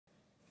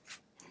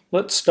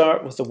Let's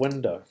start with the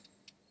window.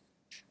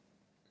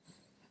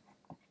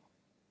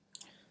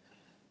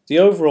 The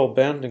overall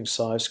bounding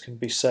size can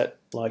be set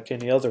like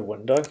any other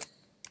window.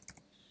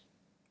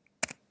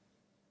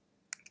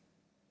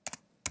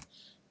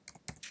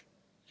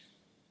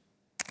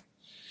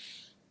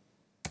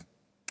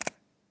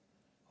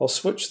 I'll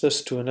switch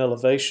this to an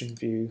elevation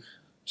view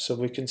so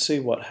we can see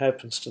what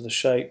happens to the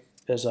shape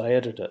as I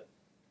edit it.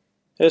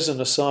 As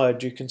an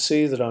aside, you can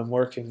see that I'm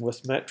working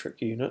with metric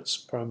units,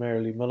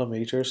 primarily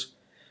millimeters,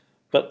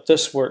 but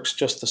this works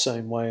just the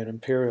same way in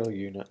imperial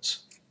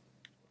units.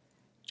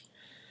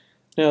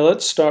 Now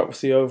let's start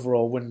with the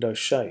overall window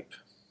shape.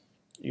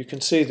 You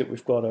can see that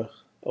we've got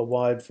a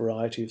wide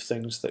variety of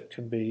things that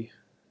can be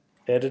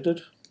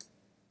edited.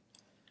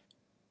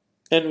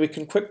 And we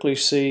can quickly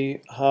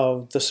see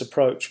how this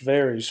approach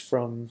varies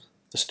from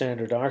the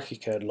standard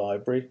ARCHICAD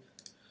library,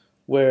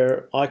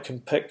 where I can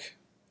pick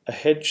a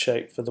head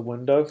shape for the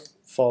window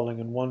falling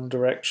in one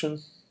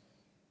direction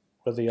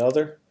or the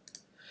other,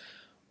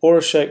 or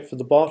a shape for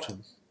the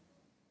bottom.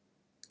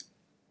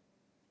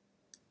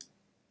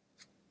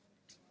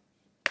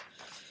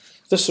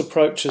 This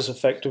approach is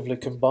effectively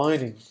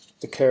combining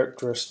the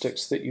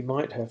characteristics that you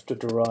might have to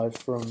derive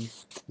from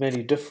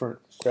many different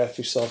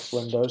Graphisoft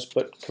windows,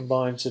 but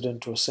combines it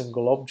into a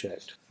single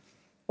object.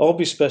 I'll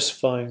be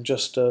specifying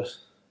just a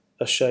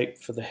shape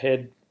for the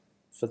head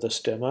for this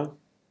demo.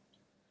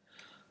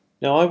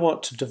 Now I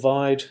want to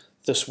divide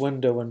this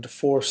window into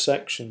 4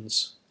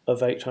 sections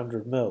of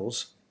 800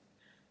 mils,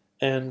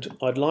 and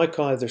I'd like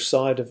either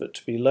side of it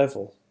to be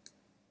level.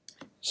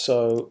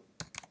 So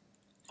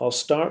I'll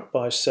start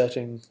by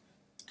setting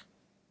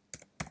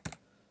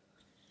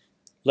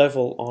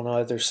level on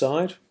either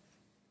side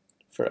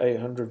for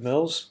 800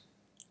 mils,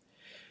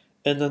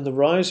 and then the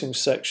rising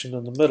section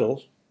in the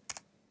middle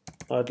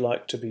I'd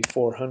like to be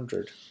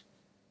 400.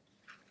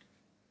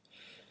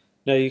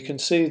 Now you can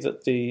see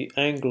that the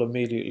angle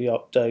immediately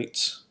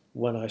updates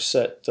when I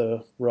set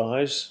the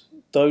rise.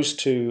 Those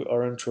two are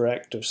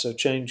interactive, so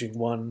changing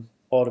one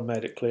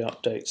automatically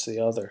updates the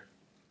other.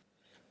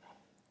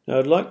 Now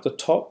I'd like the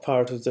top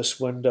part of this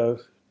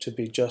window to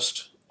be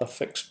just a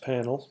fixed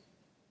panel.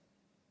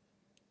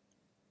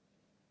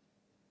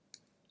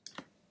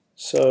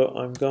 So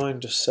I'm going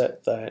to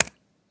set that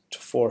to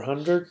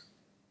 400,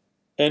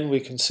 and we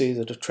can see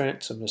that a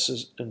transom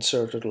is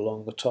inserted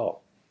along the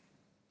top.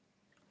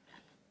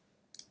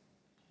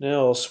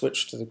 Now I'll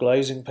switch to the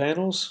glazing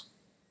panels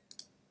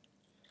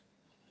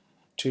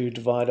to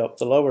divide up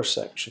the lower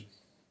section.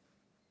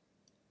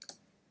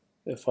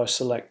 If I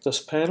select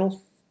this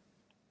panel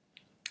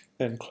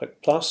and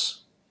click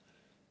plus,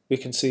 we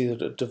can see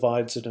that it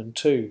divides it in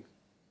 2.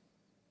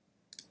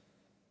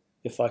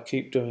 If I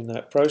keep doing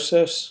that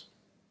process,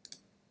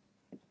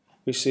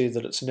 we see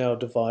that it's now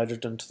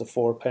divided into the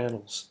 4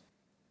 panels.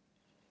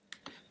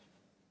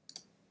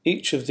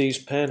 Each of these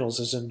panels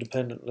is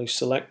independently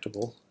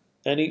selectable,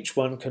 and each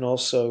one can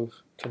also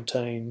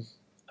contain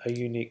a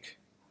unique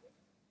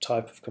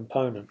type of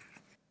component.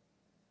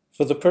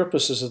 For the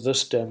purposes of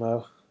this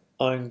demo,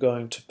 I'm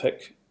going to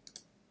pick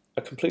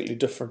a completely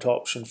different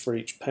option for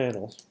each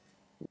panel.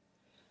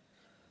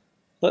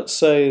 Let's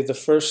say the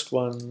first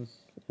one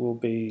will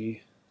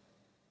be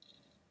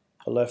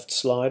a left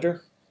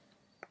slider,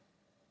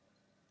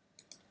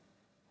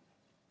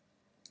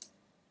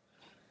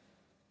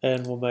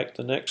 and we'll make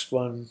the next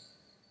one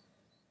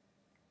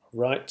a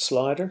right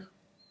slider.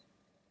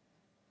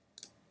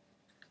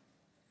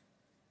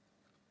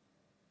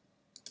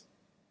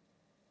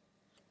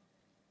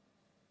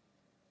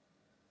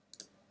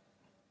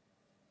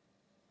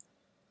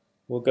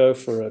 We'll go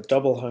for a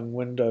double hung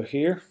window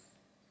here,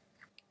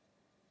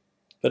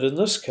 but in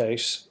this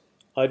case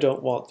I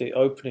don't want the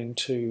opening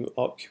to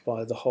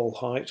occupy the whole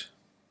height.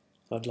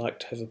 I'd like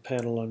to have a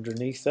panel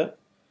underneath it,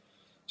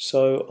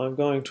 so I'm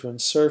going to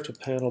insert a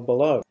panel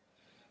below.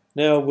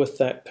 Now with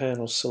that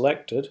panel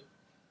selected,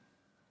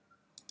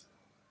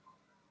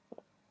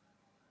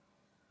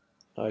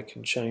 I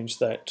can change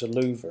that to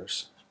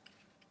louvers.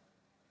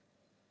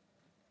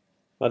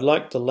 I'd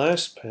like the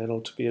last panel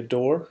to be a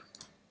door,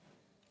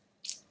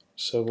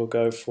 so we'll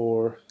go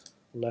for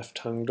left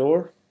hung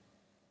door.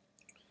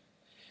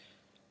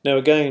 Now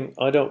again,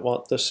 I don't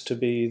want this to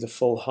be the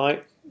full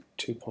height.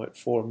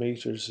 2.4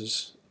 meters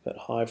is a bit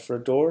high for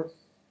a door,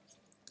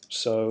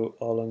 so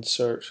I'll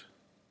insert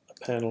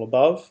a panel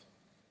above.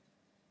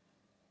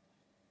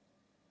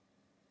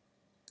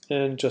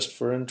 And just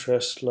for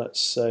interest, let's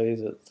say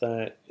that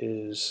that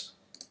is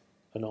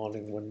an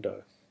awning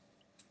window.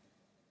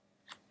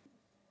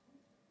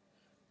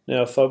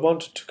 Now if I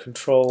wanted to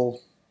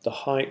control the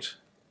height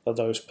of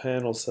those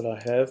panels that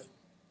I have,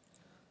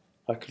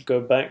 I could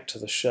go back to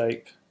the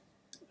shape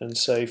and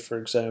say, for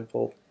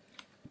example,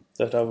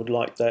 that I would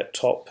like that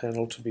top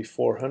panel to be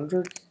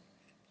 400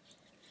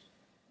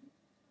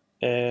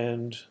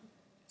 and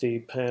the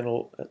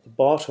panel at the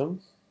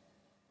bottom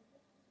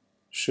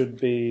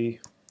should be,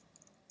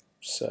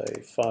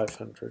 say,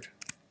 500,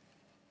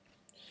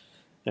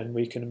 and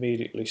we can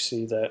immediately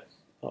see that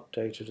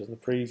updated in the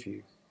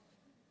preview.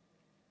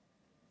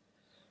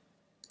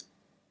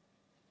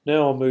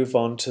 Now I'll move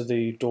on to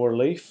the door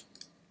leaf.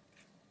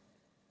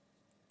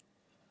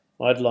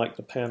 I'd like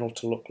the panel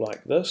to look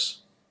like this.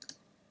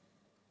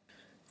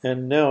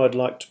 And now I'd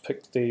like to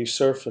pick the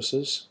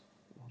surfaces.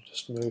 I'll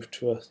just move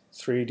to a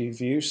 3D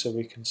view so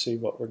we can see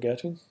what we're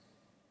getting.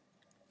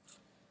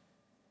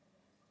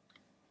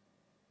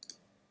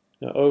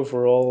 Now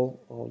overall,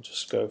 I'll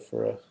just go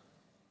for a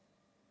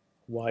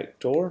white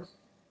door,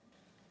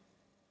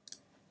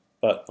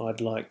 but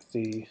I'd like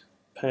the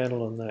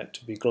panel on that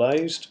to be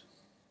glazed.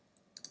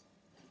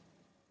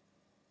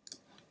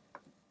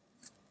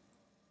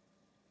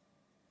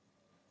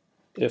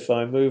 If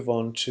I move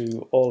on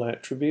to all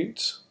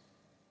attributes,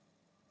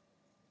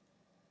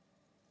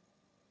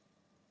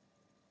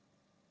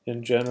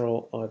 in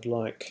general I'd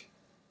like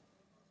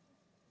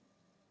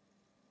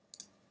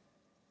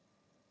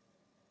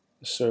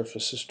the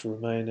surfaces to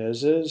remain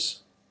as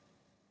is.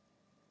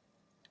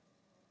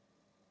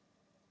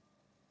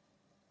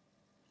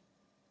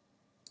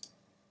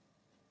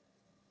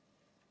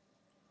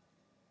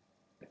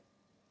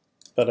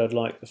 But I'd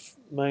like the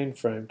main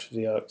frame to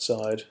the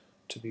outside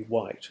to be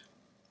white.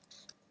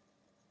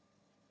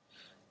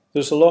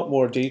 There's a lot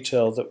more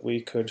detail that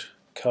we could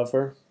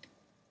cover,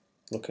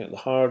 looking at the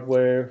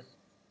hardware,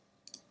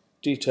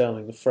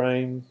 detailing the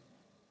frame,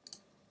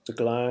 the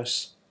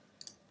glass,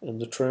 and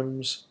the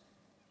trims.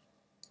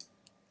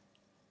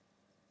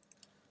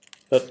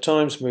 But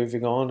time's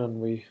moving on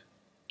and we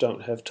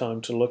don't have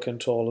time to look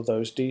into all of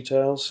those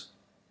details.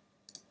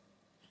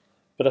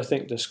 But I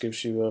think this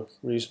gives you a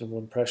reasonable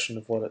impression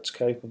of what it's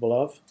capable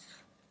of.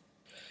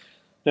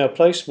 Now,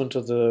 placement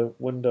of the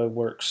window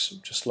works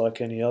just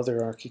like any other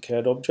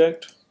ARCHICAD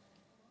object.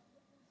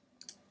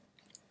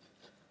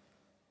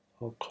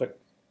 I'll click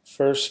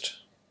first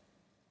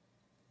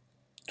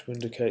to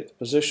indicate the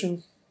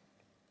position,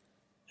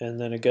 and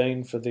then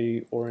again for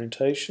the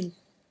orientation.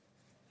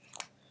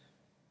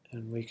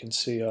 And we can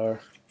see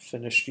our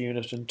finished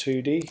unit in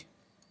 2D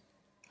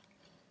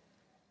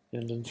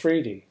and in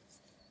 3D.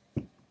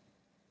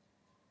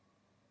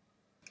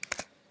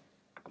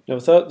 Now,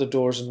 without the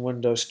Doors and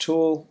Windows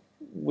tool,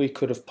 we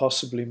could have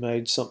possibly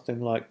made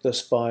something like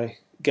this by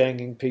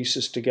ganging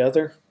pieces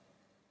together,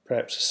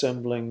 perhaps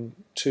assembling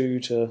 2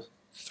 to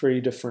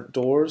 3 different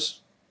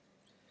doors.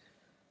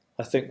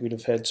 I think we'd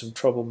have had some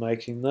trouble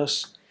making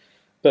this,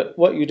 but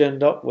what you'd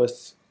end up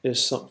with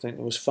is something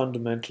that was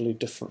fundamentally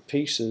different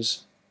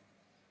pieces,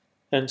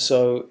 and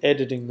so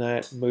editing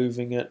that,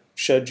 moving it,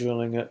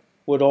 scheduling it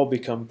would all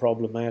become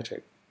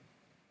problematic.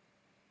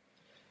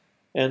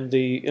 And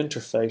the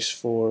interface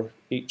for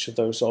each of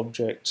those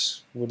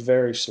objects would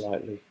vary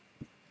slightly.